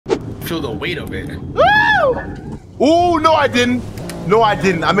feel the weight of it. Woo! Ooh, no, I didn't. No, I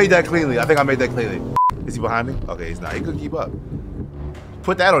didn't. I made that cleanly. I think I made that cleanly. Is he behind me? Okay, he's not. He couldn't keep up.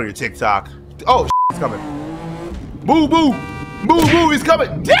 Put that on your TikTok. Oh, he's coming. Boo, boo. Boo, boo, he's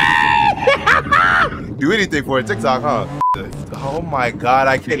coming. Do anything for a TikTok, huh? Oh my God,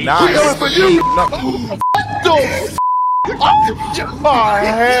 I cannot. We going for you. No. Oh,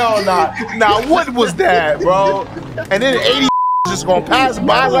 hell nah. Now, what was that, bro? And then 80 just gonna pass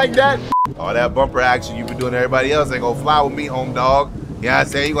by like that? All that bumper action you've been doing to everybody else ain't gonna fly with me, home dog. You know what I'm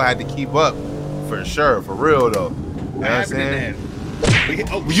saying? You're gonna have to keep up. For sure, for real though. You know what I'm saying?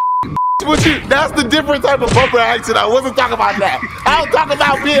 That's the different type of bumper action. I wasn't talking about that. I was talking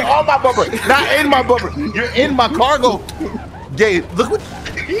about being on my bumper, not in my bumper. You're in my cargo. Gabe, look what.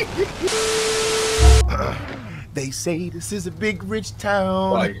 They say this is a big rich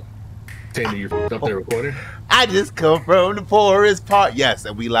town. Why? Saying that you're up there recording? I just come from the poorest part. Yes,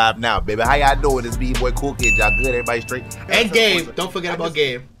 and we live now, baby. How y'all doing? It's B-Boy Cool Kid. Y'all good? Everybody straight? And Gabe. Don't forget about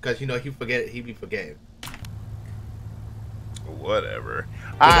Gabe. Because, you know, he be forgetting. Whatever.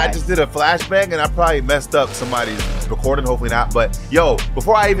 I just did a flashbang and I probably messed up somebody's recording. Hopefully not. But, yo,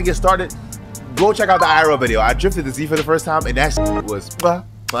 before I even get started, go check out the IRL video. I drifted the Z for the first time and that shit was blah,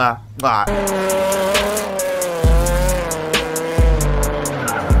 blah, blah.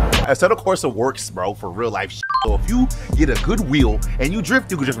 Assetto Corsa works, bro, for real life shit. So if you get a good wheel and you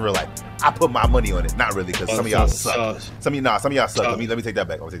drift, you can drift in real life. I put my money on it. Not really, because some of y'all suck. Some of y'all suck. Let me take that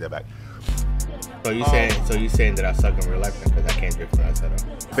back. I'm gonna take that back. So you saying that I suck in real life because I can't drift in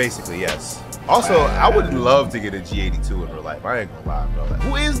Assetto? Basically, yes. Also, I would love to get a G82 in real life. I ain't gonna lie, bro. Like,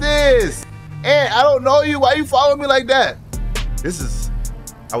 who is this? And I don't know you. Why you following me like that?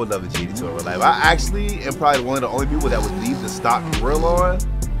 I would love the G82 in real life. I actually am probably one of the only people that would leave the stock grill on.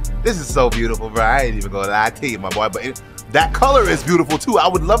 This is so beautiful, bro. I ain't even gonna lie. I tell you, my boy, but that color is beautiful too. I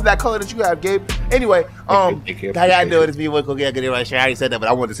would love that color that you have, Gabe. Anyway, how y'all doing? It's me, Boy Cool Kid. I already said that, but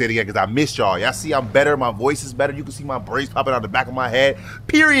I wanted to say it again because I missed y'all. Y'all see, I'm better. My voice is better. You can see my braids popping out the back of my head.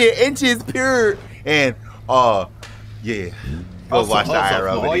 Period. Inches. Period. And yeah. Go watch the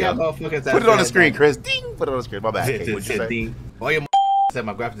IRL video. Put it on the screen, Chris. Ding. Put it on the screen. My bad. What'd you say? All your said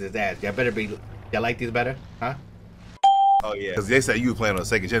my graphics is ass. Y'all better be. Y'all like these better, huh? Oh yeah, because they said you were playing on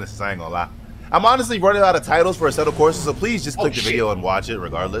Sega Genesis. I ain't gonna lie. I'm honestly running out of titles for Assetto Corsa, so please just click the video and watch it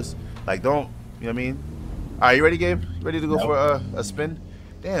regardless. Like, don't, you know what I mean? All right, you ready, Gabe? Ready to go for a spin?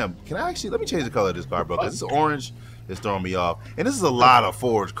 Damn, can I actually, let me change the color of this car, bro, because this orange is throwing me off. And this is a lot of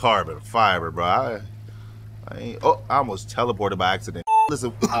forged carbon fiber, bro. I almost teleported by accident.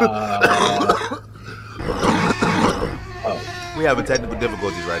 Listen. We having technical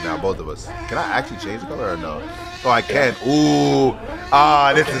difficulties right now, both of us. Can I actually change the color or no? Oh, I can. Ooh.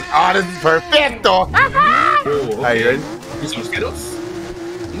 This is perfecto. Are you ready? These mosquitoes?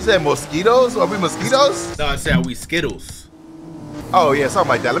 You said mosquitoes? Are we mosquitoes? No, I said are we Skittles. Oh yeah, something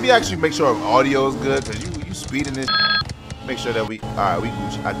like that. Let me actually make sure our audio is good, because you speeding this. Make sure that we we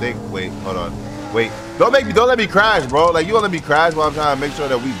Gucci. I think. Wait, hold on. Wait. Don't let me crash, bro. Like, you don't let me crash while I'm trying to make sure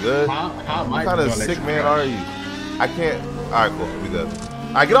that we good. What kind of sick man are you? I can't. All right, cool. We good.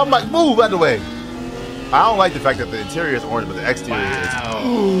 All right, get off my move out the way. I don't like the fact that the interior is orange, but the exterior is.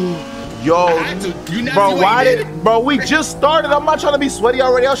 Yo, bro, bro, we just started. I'm not trying to be sweaty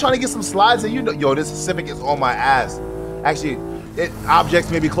already. I was trying to get some slides, and you know, yo, this Civic is on my ass. Actually,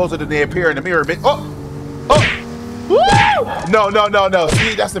 objects may be closer than they appear in the mirror. Oh. Woo! No.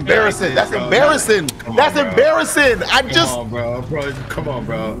 See, that's embarrassing. That's embarrassing. That's embarrassing. I just. Come on,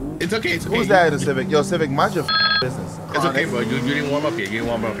 bro. It's okay. It's okay. Who's that in the Civic? Yo, Civic, mind your business. It's okay, bro. You didn't warm up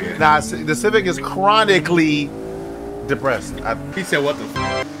yet. Nah, the Civic is chronically depressed. He said, "What the?"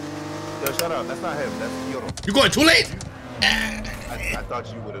 Yo, shut up. That's not him. That's Kyoto. You going too late? I thought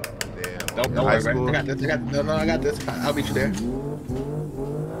you would have. Damn. Don't worry, man. I got this. I'll beat you there.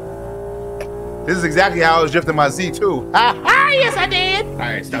 This is exactly how I was drifting my Z too. Yes, I did. All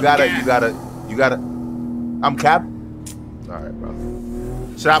right, stop. You gotta. I'm capped. All right, bro.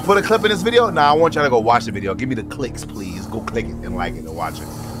 Should I put a clip in this video? Nah, I want y'all to go watch the video. Give me the clicks, please. Go click it and like it and watch it.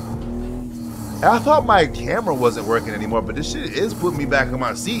 And I thought my camera wasn't working anymore, but this shit is putting me back in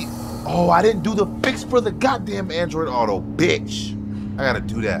my seat. Oh, I didn't do the fix for the goddamn Android Auto, bitch. I gotta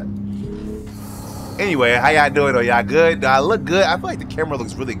do that. Anyway, how y'all doing? Are y'all good? Do I look good? I feel like the camera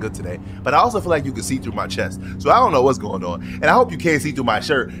looks really good today, but I also feel like you can see through my chest. So I don't know what's going on. And I hope you can't see through my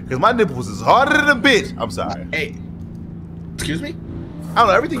shirt, because my nipples is harder than a bitch. I'm sorry. Hey, excuse me? I don't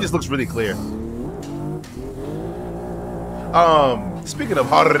know, everything just looks really clear. Speaking of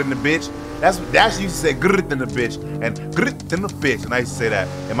harder than the bitch, that's used to say grit than the bitch, and grit than the bitch, and I used to say that,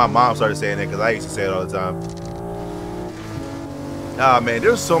 and my mom started saying it because I used to say it all the time. Man,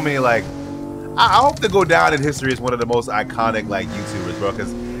 there's so many like. I hope to go down in history as one of the most iconic like YouTubers, bro.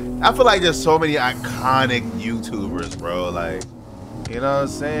 Because I feel like there's so many iconic YouTubers, bro. Like, you know what I'm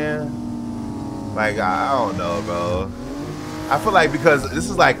saying? Like, I don't know, bro. I feel like because this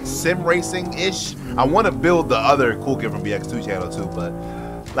is like sim racing ish, I want to build the other Cool Kid from BX2 channel too, but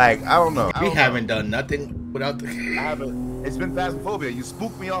like I don't know. We haven't done nothing without the. I haven't. It's been Phasmophobia. You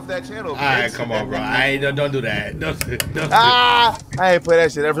spooked me off that channel. All right, come on, bro. Don't do that. Don't I ain't play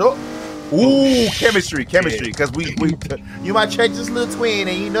that shit ever. Ooh, chemistry. Because we you might check this little twin,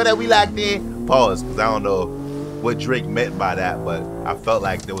 and you know that we locked in. Pause, because I don't know what Drake meant by that, but I felt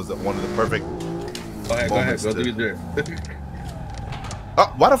like there was one of the perfect. Go ahead. Go do your drift.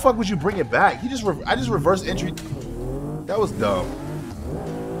 Why the fuck would you bring it back? I just reverse entry. That was dumb.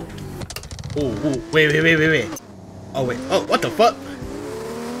 Ooh, wait. Oh wait. Oh, what the fuck?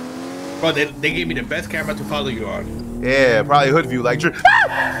 Bro, they gave me the best camera to follow you on. Yeah, probably hood view like. No.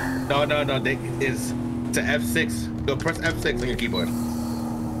 It's to F6. Go press F6 on your keyboard.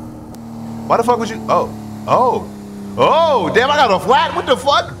 Why the fuck would you? Oh, damn! I got a flat. What the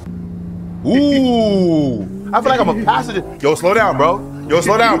fuck? Ooh, I feel like I'm a passenger. Yo, slow down, bro. Yo,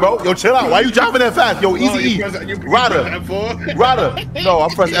 chill out. Why you driving that fast? Yo, easy E. Ryder. No, I'm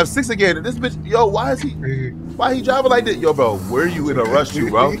pressing F6 again. And this bitch, yo, why he driving like this? Yo, bro, where are you in a rush to,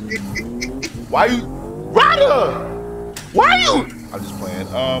 bro? Ryder? Why you? I'm just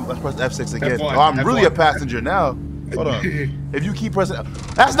playing. Let's press F6 again. F1, I'm F1. really a passenger now. Hold on. If you keep pressing,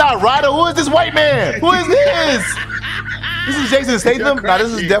 that's not Ryder. Who is this white man? Who is this? This is Jason Statham. Now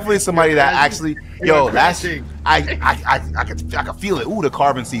this is definitely somebody that actually, yo, that's I can feel it. Ooh, the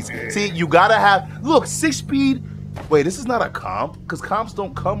carbon seats. See, you gotta have 6-speed. Wait, this is not a comp because comps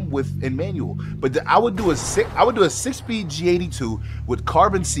don't come with in manual. But I would do a 6-speed G82 with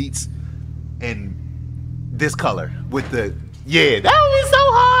carbon seats and this color with the that would be so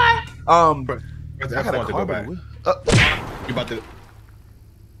hard. I got a go back. You about to?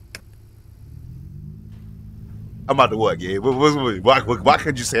 I'm about to what, Gabe? Why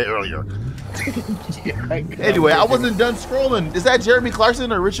couldn't you say it earlier? Anyway, I wasn't done scrolling. Is that Jeremy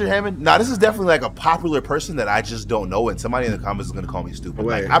Clarkson or Richard Hammond? Nah, this is definitely like a popular person that I just don't know, and somebody in the comments is gonna call me stupid.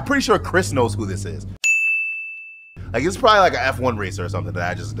 Like, I'm pretty sure Chris knows who this is. Like, it's probably like an F1 racer or something that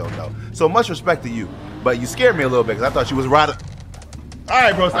I just don't know. So much respect to you, but you scared me a little bit because I thought you was right. All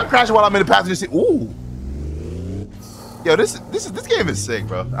right, bro, stop crashing while I'm in the passenger seat. Ooh. Yo, this game is sick,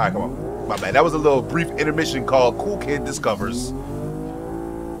 bro. All right, come on. My bad. That was a little brief intermission called Cool Kid Discovers.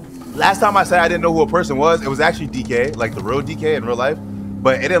 Last time I said I didn't know who a person was, it was actually DK, like the real DK in real life.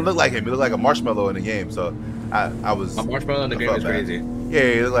 But it didn't look like him. It looked like a marshmallow in the game. So I was. A marshmallow in the game is crazy. Yeah,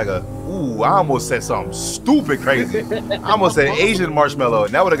 it looked like a. Ooh, I almost said something stupid crazy. I almost said Asian marshmallow,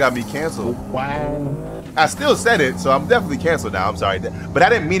 and that would have got me canceled. Wow. I still said it, so I'm definitely canceled now. I'm sorry, but I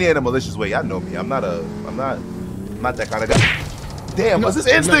didn't mean it in a malicious way. Y'all know me. I'm not that kind of guy. Damn, was this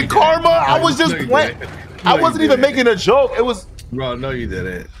instant karma? I was just playing. I wasn't even making a joke. It was. Bro, no, you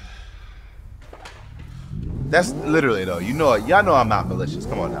didn't. That's literally though. Y'all know I'm not malicious.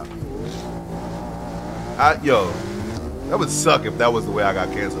 Come on now. Yo, that would suck if that was the way I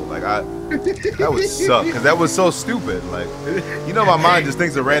got canceled. Like that would suck because that was so stupid. Like, my mind just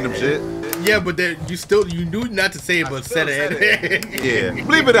thinks of random shit. Yeah, but then you knew not to say it, but said it. Yeah,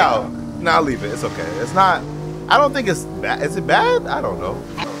 leave it out. Nah, leave it. It's okay. It's not. I don't think it's bad. Is it bad? I don't know.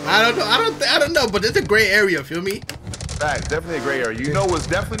 I don't know, but it's a gray area. Feel me? Facts, definitely a gray area. You know what's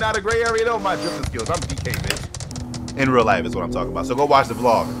definitely not a gray area though? My drifting skills. I'm DK, bitch. In real life is what I'm talking about. So go watch the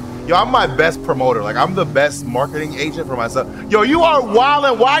vlog. Yo, I'm my best promoter. Like, I'm the best marketing agent for myself. Yo, you are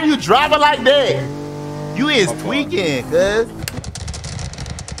wildin'. Why are you driving like that? You is tweaking, cuz.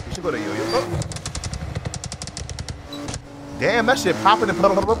 You should go to yo-yo. Oh. Damn, that shit popping and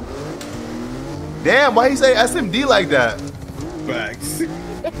puddle. Damn, why he say SMD like that? Facts.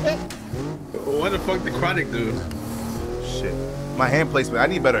 What the fuck did Chronic do? Shit. My hand placement. I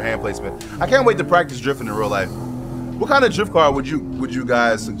need better hand placement. I can't wait to practice drifting in real life. What kind of drift car would you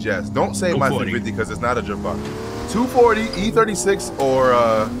guys suggest? Don't say my 350 because it's not a drift car. 240, E36, or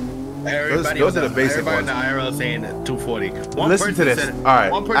those are the basic ones. Everybody in the IRL saying 240. Listen to this. All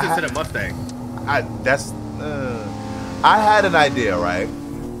right. One person said a Mustang. I had an idea, right?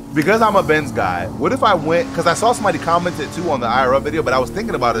 Because I'm a Benz guy, what if I went, because I saw somebody commented too on the IRL video, but I was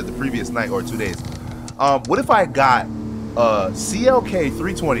thinking about it the previous night or 2 days. What if I got a CLK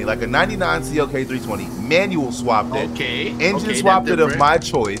 320, like a 99 CLK 320, manual swapped it, engine swapped it of my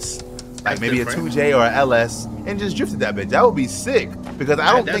choice, like maybe a 2J or a LS, and just drifted that bitch. That would be sick, because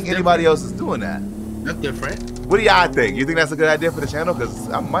I don't think anybody else is doing that. That's different. What do y'all think? You think that's a good idea for the channel? Because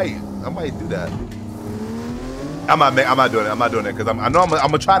I might do that. I'm not doing it. I'm not doing it because I know I'm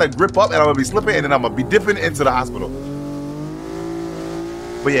gonna try to grip up and I'm gonna be slipping and then I'm gonna be dipping into the hospital.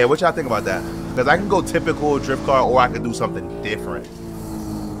 But yeah, what y'all think about that? Because I can go typical drift car or I can do something different.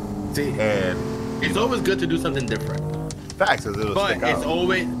 See, and it's always good to do something different. Facts, but it's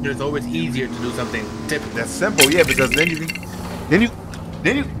always easier to do something typical. That's simple, yeah, because then you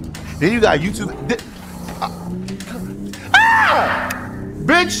got YouTube.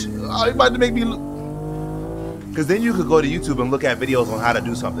 Bitch, you about to make me. Because then you could go to YouTube and look at videos on how to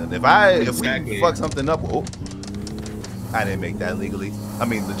do something. If we fuck something up, I didn't make that legally. I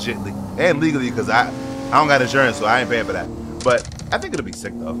mean, legitly and legally because I don't got insurance, so I ain't paying for that. But I think it'll be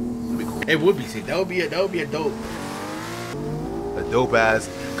sick though. It'll be cool. It would be sick. That would be a dope ass.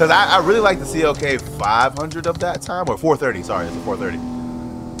 Because I really like the CLK 500 of that time, or 430. Sorry, it's a 430,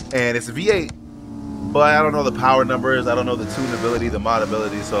 and it's a V8. But I don't know the power numbers. I don't know the tunability, the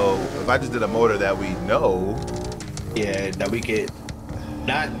modability. So if I just did a motor that we know, yeah, that we could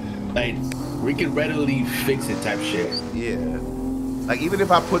not like. We can readily fix it type shit. Yeah. Like, even if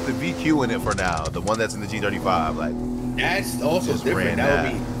I put the VQ in it for now, the one that's in the G35, like... That's also different. That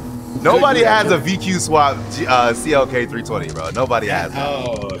would be... Nobody has a VQ swap CLK 320, bro. Nobody has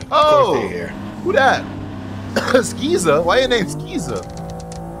that. Oh! Here. Who that? Skeeza? Why your name Skeeza?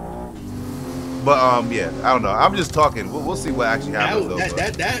 But, yeah, I don't know. I'm just talking. We'll see what actually happens, though.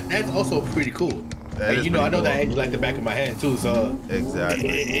 That's also pretty cool. And, you know, I know that engine like the back of my hand, too, so...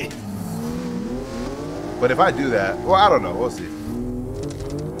 Exactly. But if I do that, well, I don't know. We'll see.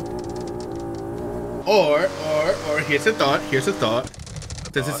 Or here's a thought.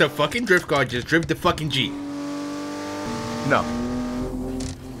 Since it's a fucking drift car, just drift the fucking G. No.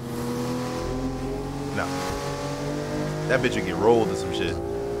 That bitch would get rolled or some shit.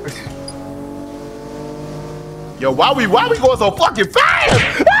 Yo, why we going so fucking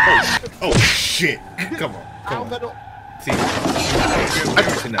fast? Oh shit! Come on. See,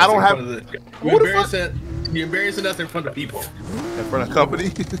 I don't have. You're embarrassing us in front of people. In front of company?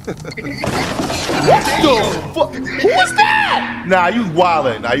 What the fuck? Who was that? Nah, you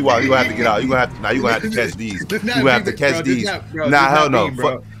wildin'. Nah, you wildin'. You gonna have to get out. You gonna have to catch these. You gonna have to catch these. Nah, hell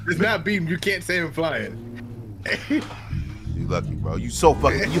no. It's not beam. You can't say I'm flying. You lucky, bro. You so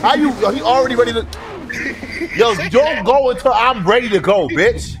fucking. Are you already ready to? Yo, don't go until I'm ready to go,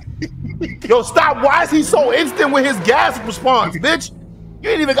 bitch. Yo, stop. Why is he so instant with his gas response, bitch? You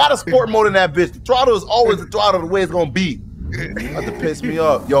ain't even got a sport mode in that bitch. The throttle is always the throttle the way it's gonna be. About to piss me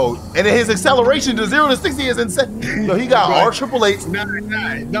off. Yo, and then his acceleration to 0 to 60 is insane. Yo, he got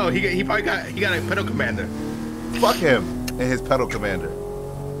R888s. No, he probably got a pedal commander. Fuck him and his pedal commander.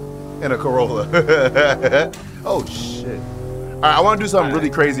 And a Corolla. Oh shit. Alright, I wanna do something really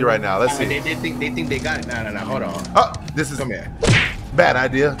crazy right now. Let's see. They think they got it. No, hold on. Oh, this is come here. Bad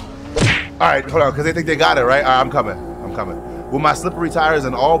idea. Alright, hold on, because they think they got it, right? Alright, I'm coming. With my slippery tires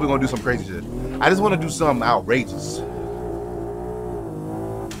and all, we're gonna do some crazy shit. I just wanna do something outrageous.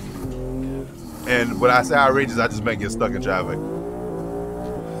 And when I say outrageous, I just might get stuck in traffic.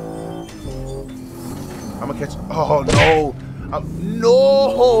 I'm gonna catch. Oh no!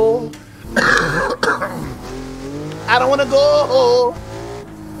 No! I don't wanna go.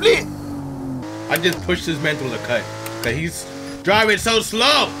 Please. I just pushed this man through the cut because he's driving so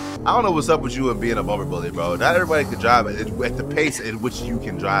slow. I don't know what's up with you and being a bumper bully, bro. Not everybody can drive at the pace at which you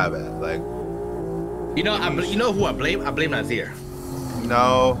can drive at. Like, you know who I blame? I blame Nazir.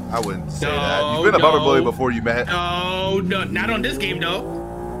 No, I wouldn't say that. You've been a bumper bully before you met. No, not on this game though.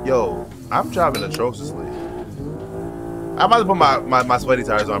 Yo, I'm driving atrociously. I'm about to put my sweaty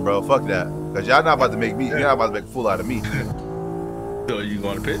tires on, bro. Fuck that, cause y'all not about to make me. You're not about to make a fool out of me. So you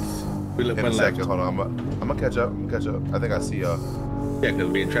going to pits? In a second, hold on. I'm gonna catch up. I think I see y'all. Yeah, because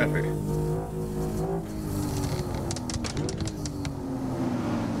we're in traffic.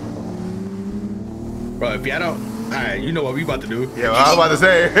 Bro, if y'all don't... Alright, you know what we about to do. Yeah, well, I was about to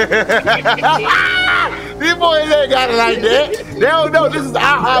say. These boys ain't got it like that. They don't know this is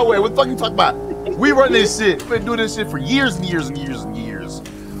our highway. What the fuck you talking about? We run this shit. We've been doing this shit for years and years and years and years.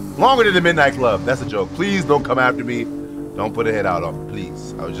 Longer than the Midnight Club. That's a joke. Please don't come after me. Don't put a head out on me,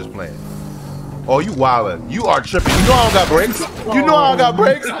 please. I was just playing. Oh, you wildin'. You are tripping. You know I don't got brakes. You know I don't got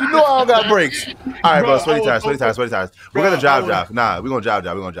brakes. You know I don't got brakes. All right, bro. Sweaty tires. We're gonna drive. Nah, we're gonna drive.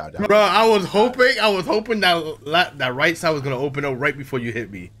 Bro, I was hoping that right side was gonna open up right before you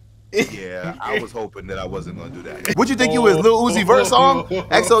hit me. Yeah, I was hoping that I wasn't gonna do that. What you think you was, Lil Uzi Vert song?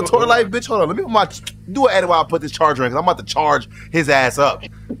 XO Tour Life, bitch. Hold on, let me do an edit while I put this charger in, because I'm about to charge his ass up.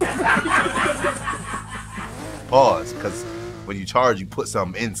 Pause, because when you charge, you put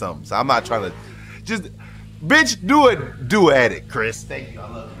something in something. So I'm not trying to just, bitch, do an edit, Chris. Thank you, I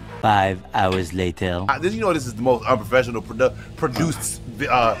love you. 5 hours later. You know this is the most unprofessional produced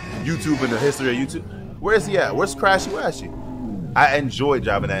YouTube in the history of YouTube. Where is he at? Where's Crashy Washy? I enjoyed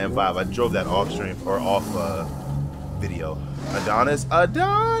driving that M5. I drove that off stream or off video. Adonis. All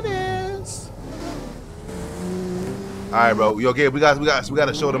right, bro. Yo, Gabe, we got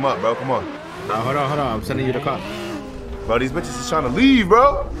to show them up, bro. Come on. No, hold on. I'm sending you the car. Bro, these bitches is trying to leave,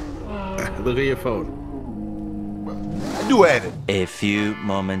 bro. Look at your phone. I do at it. A few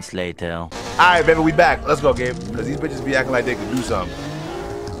moments later. All right, baby, we back. Let's go, Gabe. Because these bitches be acting like they could do something.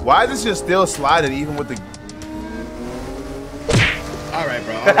 Why is this just still sliding even with the... All right,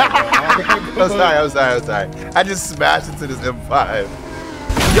 bro. I'm sorry. I just smashed into this M5.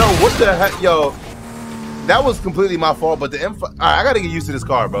 Yo, what the heck? Yo, that was completely my fault, but the M5... All right, I got to get used to this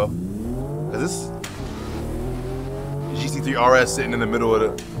car, bro. Because this... GC3 RS sitting in the middle of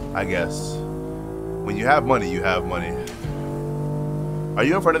the... I guess. When you have money, you have money. Are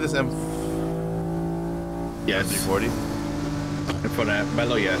you in front of this M... Yes. 340? In front of that.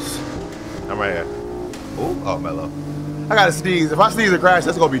 Mellow, yes. I'm right here. Ooh, oh, Mellow. I gotta sneeze. If I sneeze or crash,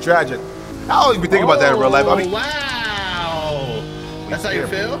 that's gonna be tragic. I always be thinking about that in real life. I mean, wow. That's how you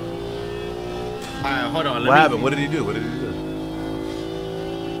feel? Alright, hold on. What happened? What did he do?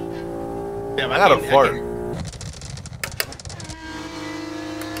 Damn, I got a fart.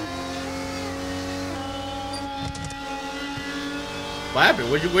 What happened?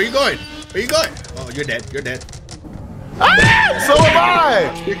 Where you going? Where you going? Oh, you're dead. Ah, so am I!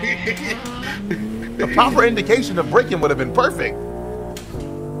 The proper indication of braking would have been perfect.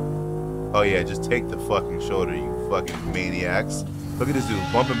 Oh yeah, just take the fucking shoulder, you fucking maniacs. Look at this dude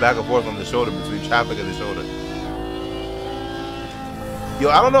bumping back and forth on the shoulder between traffic and the shoulder. Yo,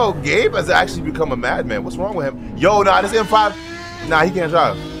 I don't know, Gabe has actually become a madman. What's wrong with him? Yo, nah, this M5, nah, he can't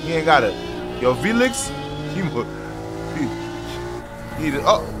drive. He ain't got it. Yo, Felix, he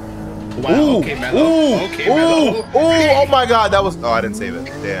oh. Wow, ooh, okay, Mello. Ooh, okay, ooh, Mello. ooh, oh my God, that was, oh, I didn't save it,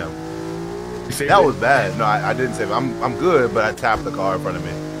 damn. You saved That it? was bad. No, I didn't save it. I'm good, but I tapped the car in front of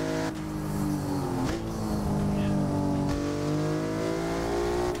me.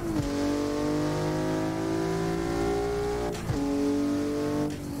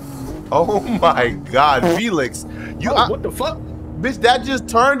 Oh my God, Felix. What the fuck? Bitch, that just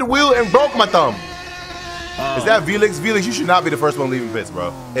turned the wheel and broke my thumb. Is that Felix? Felix, you should not be the first one leaving pits,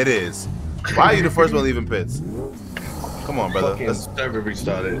 bro. It is. Why are you the first one leaving pits? Come on, brother. Let's server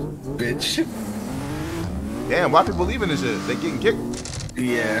restarted, bitch. Damn, why people leaving this shit? They getting kicked?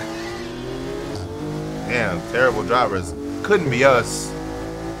 Yeah. Damn, terrible drivers. Couldn't be us.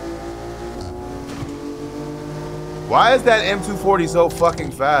 Why is that M240 so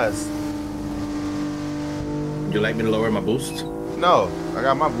fucking fast? Would you like me to lower my boost? No, I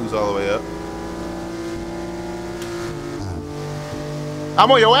got my boost all the way up. I'm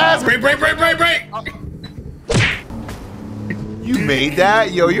on your ass. Break. You made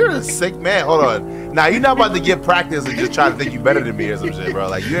that? Yo, you're a sick man. Hold on. Nah, you're not about to get practice and just try to think you better than me or some shit, bro.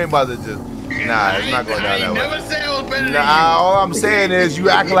 Like, you ain't about to just... Nah, it's not going down that way. I never said I was better than you. All I'm saying is you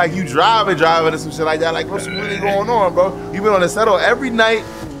acting like you driving and some shit like that. Like, what's really going on, bro? You've been on Assetto every night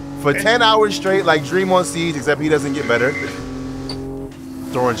for 10 hours straight, like Dream on Siege, except he doesn't get better.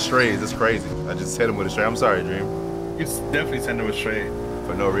 Throwing strays, that's crazy. I just hit him with a stray. I'm sorry, Dream. You definitely sent him a stray.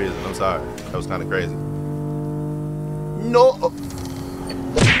 For no reason. I'm sorry. That was kind of crazy. No. Oh.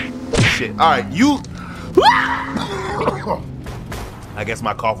 Shit. All right, you. I guess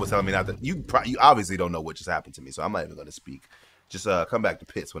my cough was telling me not to. You obviously don't know what just happened to me, so I'm not even going to speak. Just come back to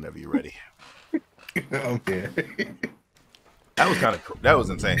pits whenever you're ready. Okay. That was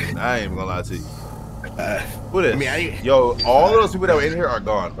insane. I ain't even gonna lie to you. Who this? I mean, Yo, all of those people that were in here are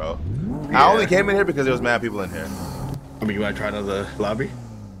gone, bro. Yeah. I only came in here because there was mad people in here. I mean, you want to try another lobby?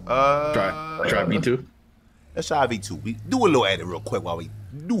 Try V2. Let's try V2. We do a little edit real quick while we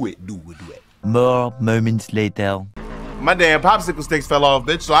do it. More moments later. My damn popsicle sticks fell off,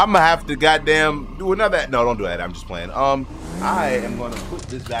 bitch. So I'm gonna have to goddamn do another. No, don't do that. I'm just playing. I am gonna put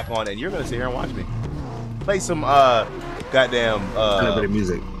this back on, and you're gonna sit here and watch me play some goddamn elevator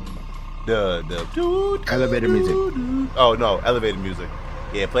music. The Elevator music. Oh no, elevator music.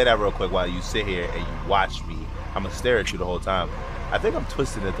 Yeah, play that real quick while you sit here and you watch me. I'm gonna stare at you the whole time. I think I'm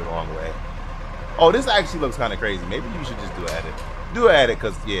twisting it the wrong way. Oh, this actually looks kind of crazy. Maybe you should just do an edit. Do an edit,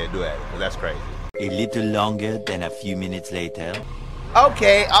 cause that's crazy. A little longer than a few minutes later.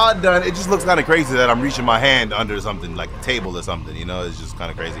 Okay, all done. It just looks kind of crazy that I'm reaching my hand under something like a table or something. You know, it's just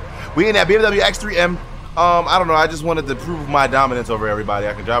kind of crazy. We in that BMW X3M. I don't know. I just wanted to prove my dominance over everybody.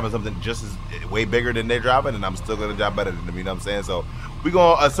 I can drive in something just as way bigger than they're driving, and I'm still gonna drive better than them. You know what I'm saying? So we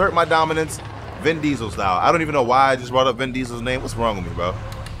gonna assert my dominance, Vin Diesel style. I don't even know why I just brought up Vin Diesel's name. What's wrong with me, bro?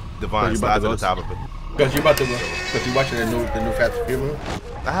 Devon, slide to the top of it. Because you watching the new Fast and Furious movie?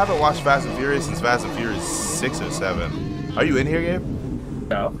 I haven't watched Fast and Furious since Fast and Furious 6 or 7. Are you in here, Gabe?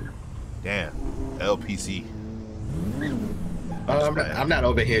 No. Damn. LPC. I'm not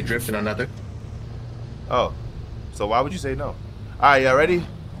over here drifting or nothing. Oh. So why would you say no? All right, y'all ready?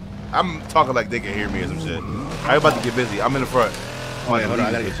 I'm talking like they can hear me or some shit. I'm about to get busy. I'm in the front. Oh, yeah, hold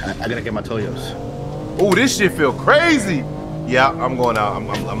on. I gotta get my Toyos. Oh, this shit feel crazy. Yeah, I'm going out.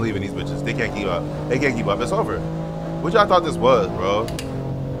 I'm leaving these bitches. They can't keep up. They can't keep up. It's over. What y'all thought this was, bro?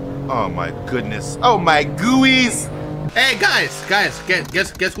 Oh my goodness. Oh my gooeyes. Hey guys, guess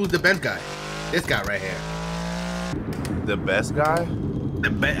who's the Benz guy? This guy right here. The best guy?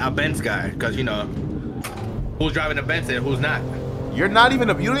 Our Benz guy, because you know who's driving the Benz and who's not. You're not even.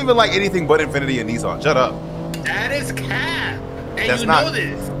 You don't even like anything but Infiniti and Nissan. Shut up. That is cap. And That's you not, know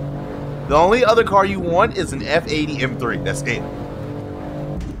this. The only other car you want is an F80 M3. That's it.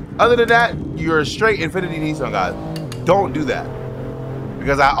 Other than that, you're a straight Infiniti Nissan guy. Don't do that.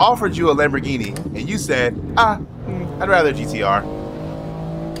 Because I offered you a Lamborghini and you said, I'd rather GTR.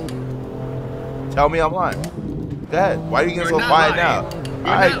 Tell me I'm lying. Go ahead. Why are you getting so quiet now?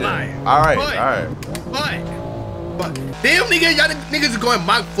 All right. But damn nigga, y'all niggas is going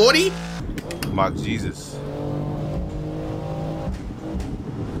Mach 40? Mach Jesus.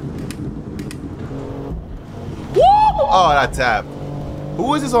 Woo! Oh, that tap.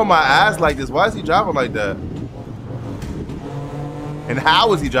 Who is this on my ass like this? Why is he driving like that? And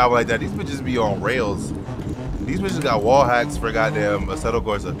how is he driving like that? These bitches be on rails. These bitches got wall hacks for goddamn Assetto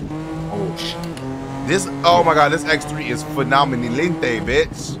Corsa. Oh shit. Oh my god, this X3 is phenomenalmente,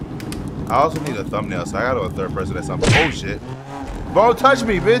 bitch. I also need a thumbnail, so I gotta go third person at something. Oh shit. Don't touch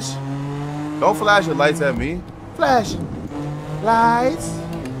me, bitch. Don't flash your lights at me. Flash. Lights.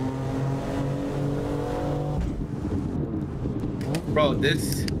 Bro,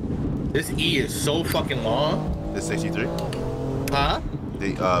 this E is so fucking long. This 63? Huh?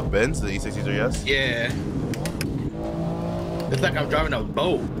 The Benz, the E63, yes? Yeah. It's like I'm driving a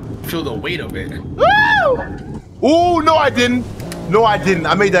boat. Feel the weight of it. Woo! Ooh, no I didn't. No I didn't.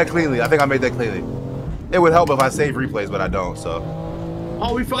 I made that cleanly. I think I made that cleanly. It would help if I save replays, but I don't, so.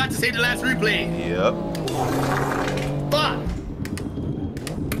 Oh, we forgot to save the last replay. Yep. Fuck.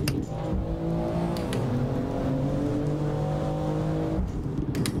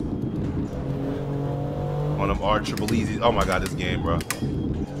 On them R-triple-E's. Oh my god, this game, bro.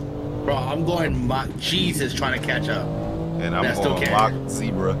 Bro, I'm going Mach Jesus trying to catch up. And I'm still going can't. Mach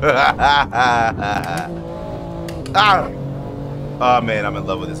Zebra. Oh man, I'm in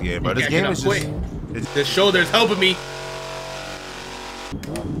love with this game, bro. This game is just... The shoulder's helping me.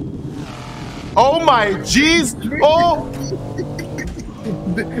 Oh my jeez! Oh!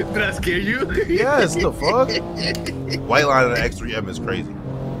 Did I scare you? Yes, the fuck? White line of the X3M is crazy.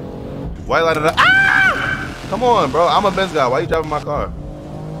 White line of the... Ah! Come on, bro. I'm a Benz guy. Why are you driving my car?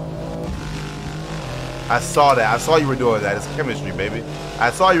 I saw that. I saw you were doing that. It's chemistry, baby. I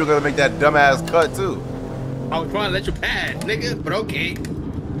saw you were gonna make that dumbass cut too. I was trying to let you pass, nigga, but okay.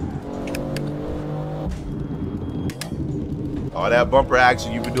 All that bumper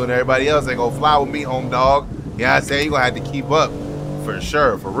action you've been doing to everybody else ain't gonna fly with me, home dog. You know what I'm saying? You gonna have to keep up. For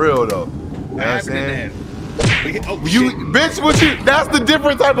sure, for real though. You know what I'm saying? Oh, Bitch, what you, that's the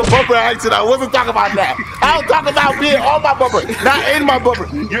different type of bumper action. I wasn't talking about that. I was talking about being on my bumper, not in my bumper.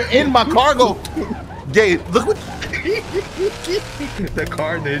 You're in my cargo. Gabe, look what the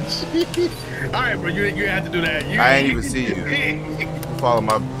carnage. Alright, bro, you have to do that. I ain't even see you. Follow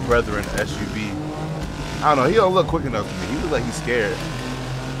my brethren SUV. I don't know, he don't look quick enough to me. He looks like he's scared.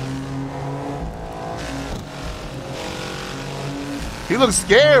 He looks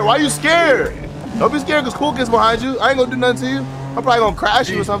scared. Why you scared? Don't be scared because Cool Kid's behind you. I ain't gonna do nothing to you. I'm probably gonna crash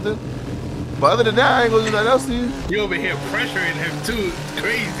you or something. But other than that, I ain't gonna do nothing else to you. You over here pressuring him too. It's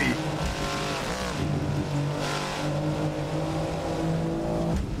crazy.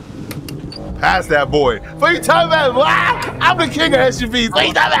 Pass that boy. What you talking about? I'm the king of SUVs. What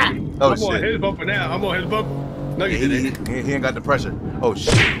you talking about? Oh, I'm on his bumper now. I'm on his bumper. No, you didn't. He ain't got the pressure. Oh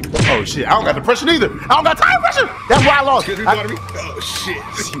shit. Oh shit. I don't got the pressure neither. I don't got tire pressure. That's why I lost. Oh shit.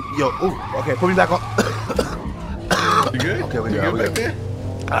 Yo, ooh, okay, put me back on. You good? Okay, we You good. good back there?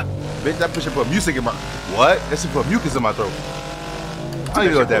 Bitch, that shit put music in my... What? That shit put mucus in my throat. I don't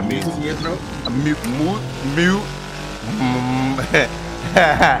even know what that means.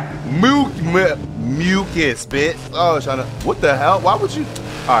 Mucus, bitch. Oh, trying to... What the hell? Why would you...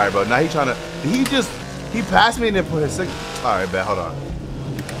 All right, bro. Now he trying to... He passed me and then put his... All right, bet. Hold on.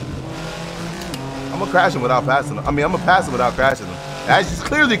 I'm gonna crash him without passing him. I mean, I'm gonna pass him without crashing him. As you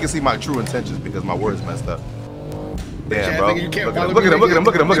clearly can see my true intentions because my words messed up. Damn, bro. You can't Look follow at him. me. Look at him.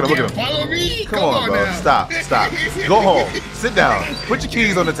 Look at him. Look at him. Look at him. Follow me. Come on, bro. Now. Stop. Go home. Sit down. Put your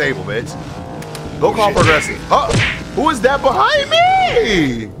keys on the table, bitch. Go call Progressive. Oh, who is that behind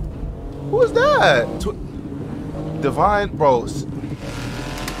me? Who is that? Divine, bro.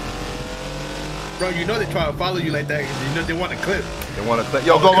 Bro, you know they try to follow you like that. You know they want a clip. They want to clip.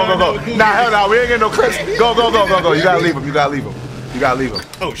 Yo, go. Nah, hell no. We ain't getting no clips. Go. You gotta leave him. You gotta leave him.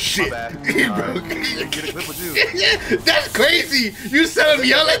 Oh shit. Bro. Get a clip with you. That's crazy. You saw him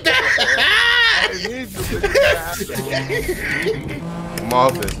yell at that. I'm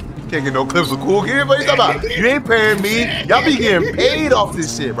off this. Can't get no clips with Cool Kid. What you talking about? You ain't paying me. Y'all be getting paid off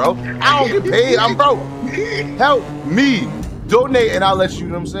this shit, bro. I don't get paid. I'm broke. Help me. Donate and I'll let you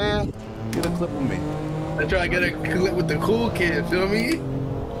know what I'm saying? Get a clip with me. I try to get a clip with the Cool Kid, feel me?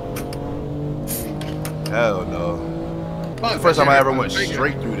 Hell no. Fuck, The first time I ever went finger.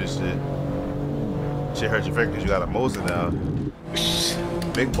 straight through this shit. Shit hurt your finger because you got a Moza now.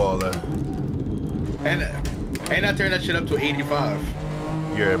 Big baller. And I turned that shit up to 85.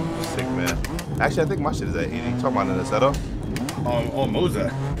 You're sick, man. Actually, I think my shit is at 80. You talking about an Assetto? On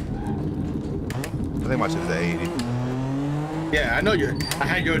Moza. I think my shit is at 80. Yeah, I know you. I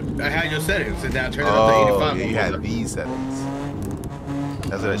had your settings, and then I turned it up to Oh, 85. yeah, on you Moza. had these settings.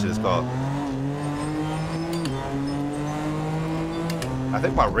 That's what that shit is called. I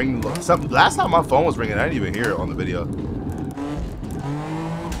think my ring. Last time my phone was ringing, I didn't even hear it on the video.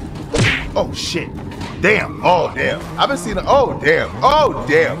 Oh shit! Damn! Oh damn! I've been seeing it. Oh damn! Oh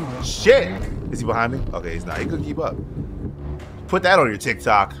damn! Shit! Is he behind me? Okay, he's not. He couldn't keep up. Put that on your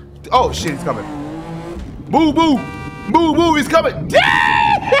TikTok. Oh shit! He's coming. Move! Move! Move! Move! He's coming!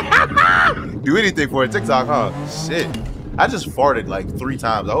 Do anything for a TikTok, huh? Shit! I just farted like 3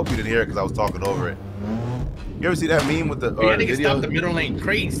 times. I hope you didn't hear it because I was talking over it. You ever see that meme with the Yeah, the nigga stopped the middle lane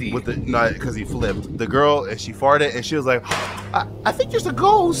crazy. with the no, because he flipped the girl and she farted and she was like, I think you're a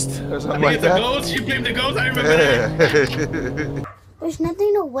ghost or something like the that. ghost. You blamed the ghost. I remember that. There's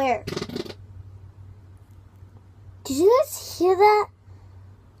nothing to wear. Did you guys hear that?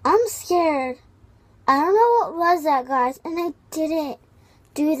 I'm scared. I don't know what was that, guys, and I didn't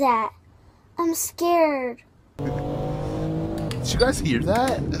do that. I'm scared. Did you guys hear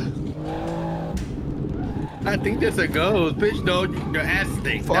that? I think that's a ghost. Bitch, no, your ass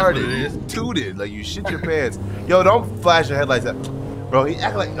stinks. That's what it is. Farted, tooted, like you shit your pants. Yo, don't flash your headlights up. Bro, he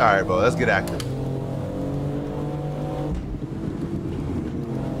act like, all right, bro, let's get active.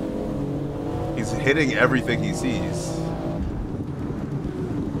 He's hitting everything he sees.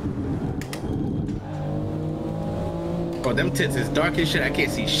 Oh, them tits is dark as shit. I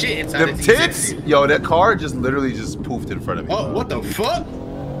can't see shit inside Them of these tits? tits. Yo, that car just literally just poofed in front of me. Oh, what the fuck?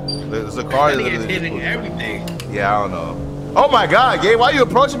 There's a car That that nigga is literally just hitting poofed. everything. Yeah, I don't know. Oh my God, Gabe, why are you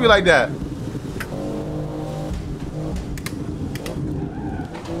approaching me like that?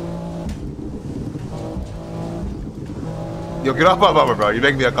 Yo, get off my bumper, bro. You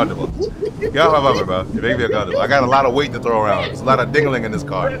make me uncomfortable. Get off my bumper, bro. You make me uncomfortable. I got a lot of weight to throw around. There's a lot of dingling in this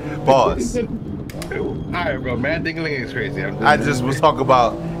car. Pause. Alright, bro. Man, dingling is crazy. I just was talking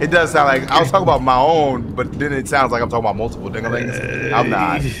about, it does sound like, I was talking about my own, but then it sounds like I'm talking about multiple dinglings. I'm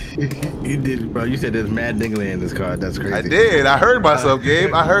not. You did, bro. You said there's mad dingling in this car. That's crazy. I did. I heard myself,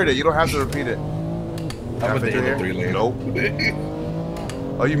 Gabe. I heard it. You don't have to repeat it. I'm with the Here? 3 lane. Nope.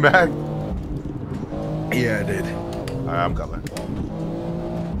 Are you mad? Yeah, I did. Alright, I'm coming.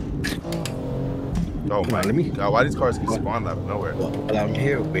 Oh Come my on, let me- God, why these cars keep spawning out of nowhere? Well, I'm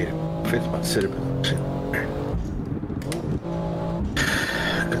here. Wait. Fix my setup.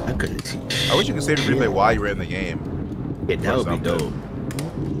 I couldn't see. I wish you could save the replay while you were in the game. Yeah, that would be dope.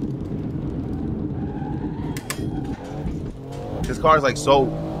 This car is like so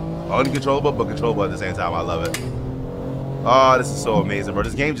uncontrollable, but controllable at the same time. I love it. Oh, this is so amazing, bro.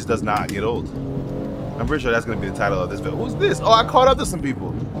 This game just does not get old. I'm pretty sure that's gonna be the title of this video. Who's this? Oh, I caught up to some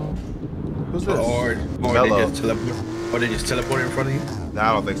people. Who's this? Or Mellow. they just teleport in front of you.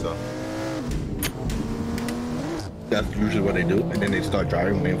 Nah, I don't think so. That's usually what they do, and then they start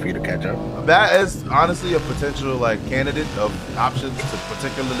driving, waiting for you to catch up. That is honestly a potential like candidate of options to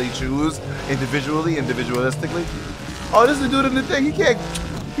particularly choose individualistically. Oh, this is the dude in the thing. He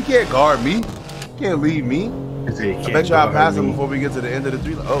can't guard me. He can't leave me. I bet you I'll pass him before we get to the end of the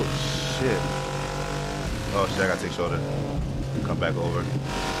 3. Oh shit. Oh shit, I gotta take shoulder. Come back over.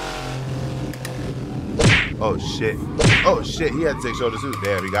 Oh shit. Oh shit, he had to take shoulder too.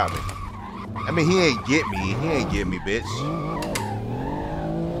 Damn, he got me. I mean, he ain't get me. He ain't get me, bitch.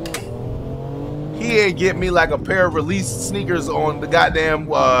 He ain't get me like a pair of released sneakers on the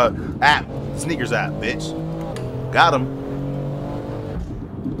goddamn app. Sneakers app, bitch. Got him.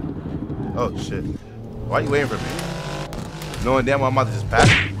 Oh shit. Why are you waiting for me? Knowing damn well I'm about to just pass.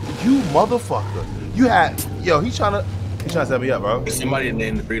 You motherfucker. You had, yo, he's trying to set me up, bro. There's somebody in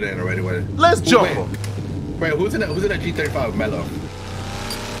the 3 lane already with it. Let's jump him. Wait, who's in that G35 Mellow?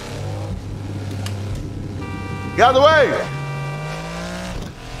 Get out of the way!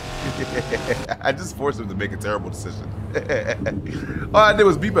 I just forced him to make a terrible decision. All I did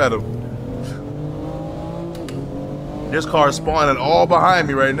was beep at him. This car is spawning all behind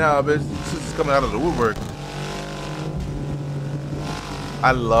me right now, bitch. This is coming out of the woodwork.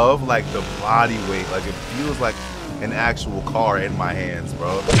 I love like the body weight. Like it feels like an actual car in my hands,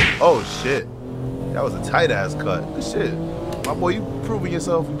 bro. Oh shit. That was a tight ass cut. Good shit. My boy, you proving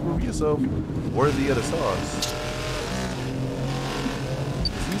yourself worthy of the sauce.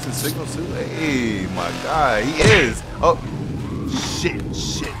 He's in signal too. Hey, my guy, he is. Oh, shit.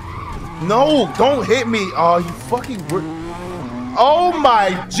 No, don't hit me. Oh, you fucking. Oh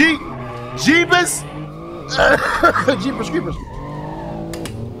my Jeepers. Jeepers Creepers.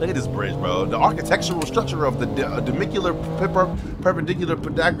 Look at this bridge, bro. The architectural structure of the demicular perpendicular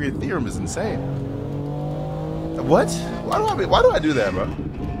Pythagorean theorem is insane. What? Why do I do that, bro?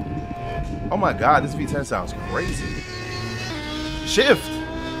 Oh my god, this V10 sounds crazy. Shift.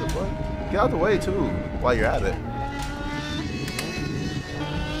 Get out the way too while you're at it.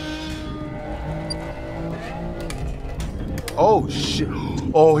 Oh shit.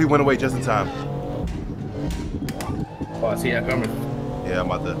 Oh, he went away just in time. Oh, I see that coming. Yeah, I'm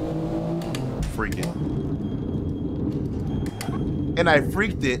about to freak it. And I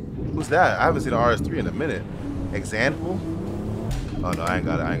freaked it. Who's that? I haven't seen an RS3 in a minute. Example? Oh no, I ain't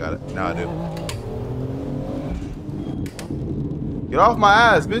got it. Now I do. Get off my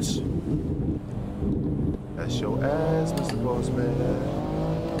ass, bitch. That's your ass, Mr. Postman.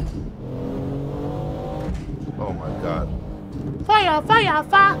 Oh my god. Fire, fire,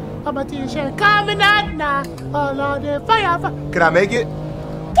 fire. Competition coming out now. Oh Lord, fire, fire. Can I make it?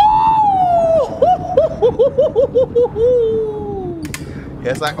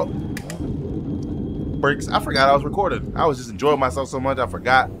 Yes, I. Oh. Breaks. I forgot I was recording. I was just enjoying myself so much I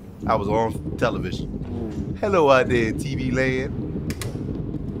forgot I was on television. Hello out there, TV land.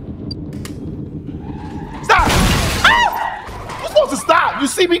 Stop! Ah! You're supposed to stop. You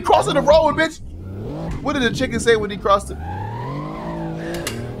see me crossing the road, bitch. What did the chicken say when he crossed it?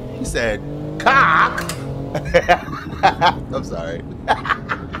 He said, cock. I'm sorry.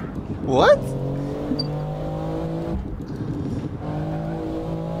 What?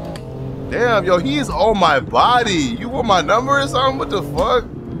 Damn, yo, he is on my body. You want my number or something? What the fuck?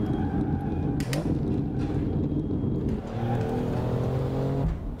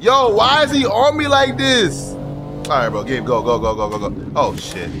 Yo, why is he on me like this? All right, bro, Gabe, go. Oh,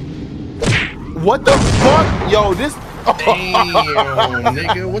 shit. What the fuck? Yo, this... Damn,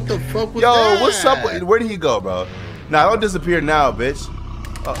 nigga, what the fuck was that? Yo, what's up? Where did he go, bro? Nah, don't disappear now, bitch.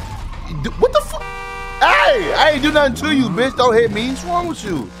 What the fuck? Hey, I ain't do nothing to you, bitch. Don't hit me. What's wrong with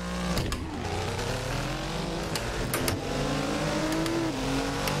you?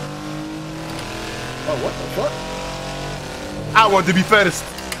 Oh, what the fuck? I want to be first.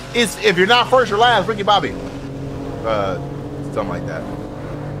 It's if you're not first, you're last. Ricky Bobby. Something like that.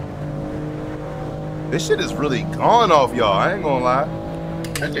 This shit is really gone off, y'all. I ain't gonna lie.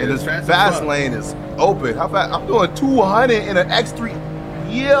 And this fast lane is open. How fast? I'm doing 200 in an X3.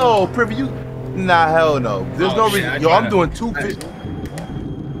 Yo, preview. Nah, hell no. There's no reason. Yo, I'm doing 250.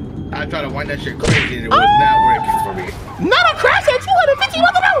 I tried to wind that shit crazy and it was not working for me. Not a crash at 250.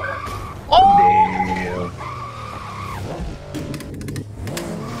 What the hell? Oh. Damn.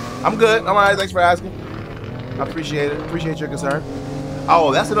 I'm good. I'm alright. Thanks for asking. I appreciate it. Appreciate your concern.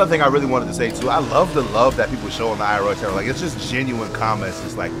 Oh, that's another thing I really wanted to say too. I love the love that people show on the IRL channel. Like, it's just genuine comments,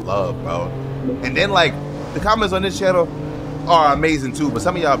 just like love, bro. And then like the comments on this channel are amazing too. But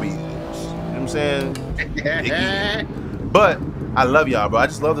some of y'all be, you know what I'm saying? But I love y'all, bro. I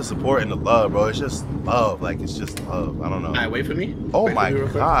just love the support and the love, bro. It's just love. Like, it's just love. I don't know. All right, wait for me. Oh wait my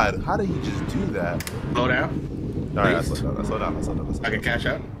god, how did he just do that? Slow down. All right, I slow down. I can cash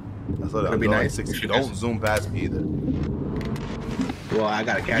out. I slow down. That'd be nice. 60. Don't zoom past me either. Well, I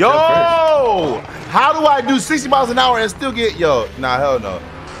gotta catch yo, up first. How do I do 60 miles an hour and still get, yo, nah, hell no.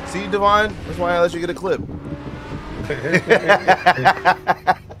 See, Devon, that's why I let you get a clip.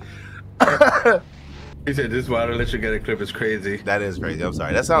 He said, this is why I let you get a clip. It's crazy. That is crazy. I'm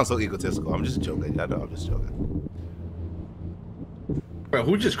sorry. That sounds so egotistical. I'm just joking. I know, I'm just joking. Bro,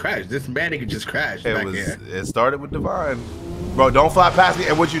 who just crashed? This man nigga just crashed back here. It started with Devon. Bro, don't fly past me.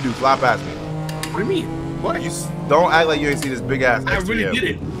 And what you do, fly past me. What do you mean? What? You don't act like you ain't see this big ass. I really did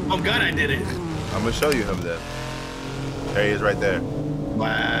it. Oh God, I did it. I'm gonna show you him then. There he is, right there.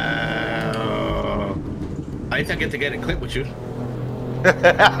 Wow. I least I get to get a clip with you.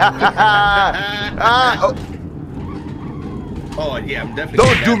 Oh yeah, I'm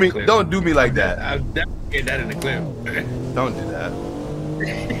definitely. Don't do me like that. I'm definitely getting that in the clip. Don't do that.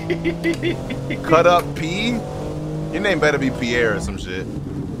 Cut up P. Your name better be Pierre or some shit.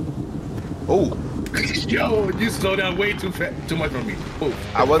 Oh. Yo, you slow down way too much for me. Ooh,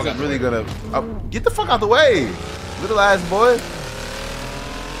 I wasn't really gonna. Get the fuck out the way, little ass boy.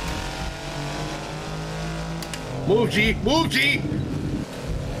 Move, G. Move, G.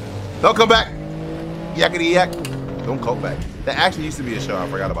 Don't come back. Yakety yak. Don't come back. That actually used to be a show. I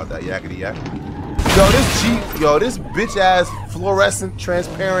forgot about that. Yakety yak. Yo, this bitch ass fluorescent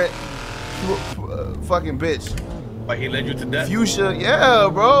transparent fucking bitch. Like he led you to death? Fuchsia, yeah,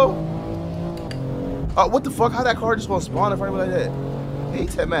 bro. Oh, what the fuck? How that car just gonna spawn in front of me like that? Hey,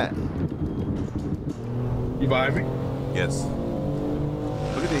 Ted Matt. You behind me? Yes.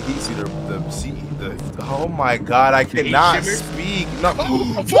 Look at the heat seat, oh my god, I cannot speak. No.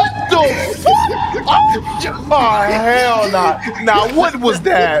 What the fuck? Oh, hell nah. Now, what was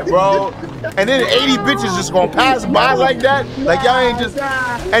that, bro? And then 80 bitches just gonna pass by like that? Like y'all ain't just,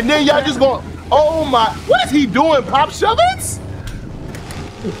 and then y'all just gonna, oh my, what is he doing, Pop Shovins?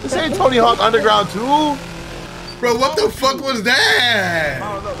 This ain't Tony Hawk Underground 2. Bro, what the fuck was that?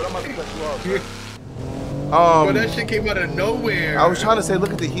 I don't know, but I'm about to cut you off. Bro, that shit came out of nowhere. I was trying to say,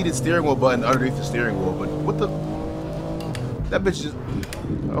 look at the heated steering wheel button underneath the steering wheel, but what the? That bitch just.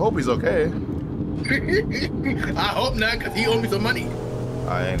 I hope he's okay. I hope not, cause he owed me some money.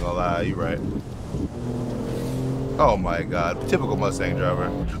 I ain't gonna lie, you right. Oh my god, typical Mustang driver.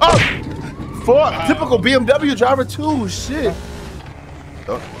 Oh, typical BMW driver too. Shit.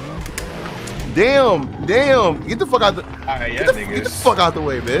 Oh. Damn. Get the fuck out the. Alright, yeah, get the fuck out the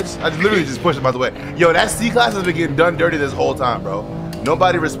way, bitch. I literally just pushed him out the way. Yo, that C class has been getting done dirty this whole time, bro.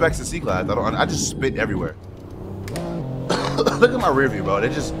 Nobody respects the C class. I just spit everywhere. Look at my rear view, bro.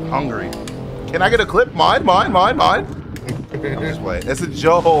 They're just hungry. Can I get a clip? Mine. I'm just playing. It's a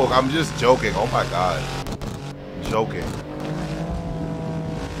joke. I'm just joking. Oh my god. Joking.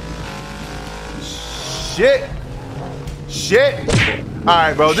 Shit.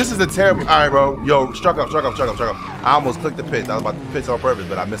 Alright, bro. This is a terrible. Alright, bro. Yo, struck up. I almost clicked the pitch. I was about to pitch on purpose,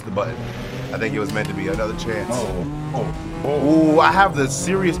 but I missed the button. I think it was meant to be another chance. Ooh, I have the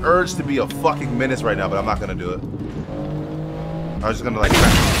serious urge to be a fucking menace right now, but I'm not gonna do it. I was just gonna like.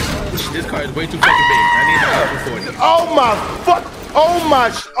 This car is way too fucking big. I need to help for you. Oh my fuck! Oh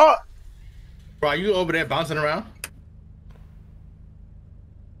my! Bro, are you over there bouncing around?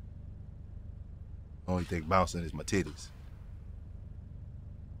 Only thing bouncing is my titties.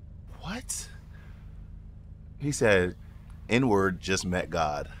 What? He said, N-word just met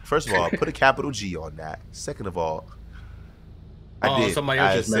God. First of all, put a capital G on that. Second of all, I did. Somebody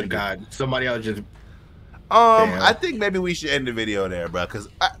else just met God. Somebody else just. I think maybe we should end the video there, bro. Cause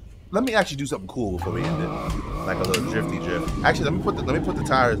let me actually do something cool before we end it, like a little drifty drift. Actually, let me put the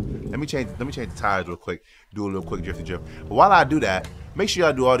tires. Let me change the tires real quick. Do a little quick drifty drift. But while I do that, make sure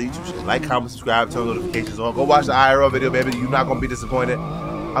y'all do all the YouTube shit. Like, comment, subscribe, turn notifications on. Go watch the IRL video, baby. You're not gonna be disappointed.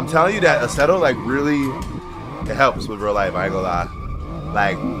 I'm telling you that Assetto like really it helps with real life. I ain't gonna lie.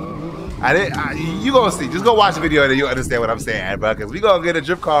 Like, you gonna see. Just go watch the video and you'll understand what I'm saying, bro. Cause we gonna get a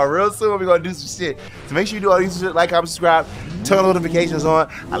drift car real soon. We gonna do some shit. So make sure you do all these shit. Like, comment, subscribe, turn notifications on.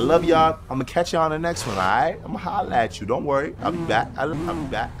 I love y'all. I'm gonna catch y'all on the next one. All right? I'm gonna holler at you. Don't worry. I'll be back. I'll be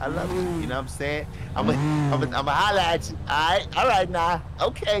back. I love you. You know what I'm saying? I'm gonna holler at you. All right? All right now.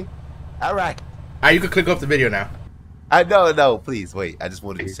 Okay. All right. All right, you can click off the video now. No, please wait. I just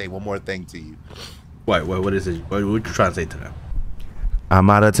wanted to say one more thing to you. What is it? What you trying to say to them? I'm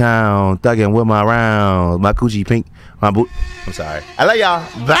out of town, thugging with my rounds, my coochie pink, my boot. I'm sorry. I love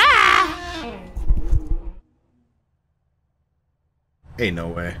y'all. Bye. Ain't no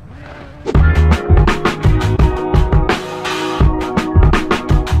way.